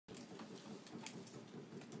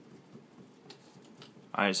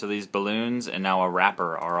Alright, so these balloons and now a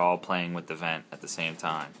wrapper are all playing with the vent at the same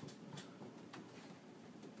time.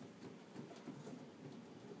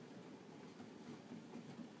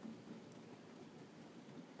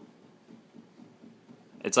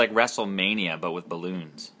 It's like WrestleMania, but with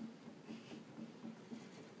balloons.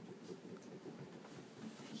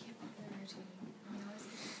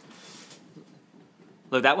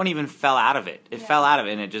 Look, that one even fell out of it. It fell out of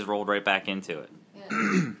it and it just rolled right back into it.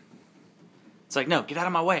 Yeah. It's like, no, get out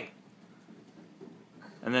of my way.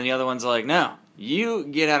 And then the other one's like, no, you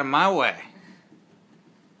get out of my way.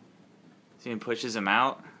 See, and pushes him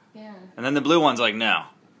out. Yeah. And then the blue one's like, no,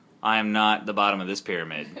 I am not the bottom of this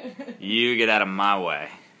pyramid. You get out of my way.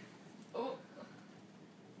 Oh.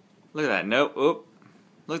 Look at that. Nope. Oop.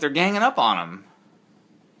 Look, they're ganging up on him.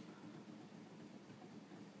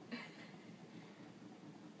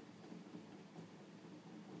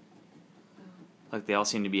 Look, they all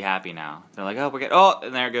seem to be happy now. They're like, oh, we're getting... Oh,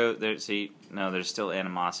 and there go... There, see? No, there's still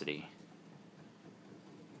animosity.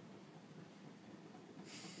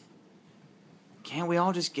 Can't we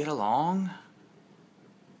all just get along?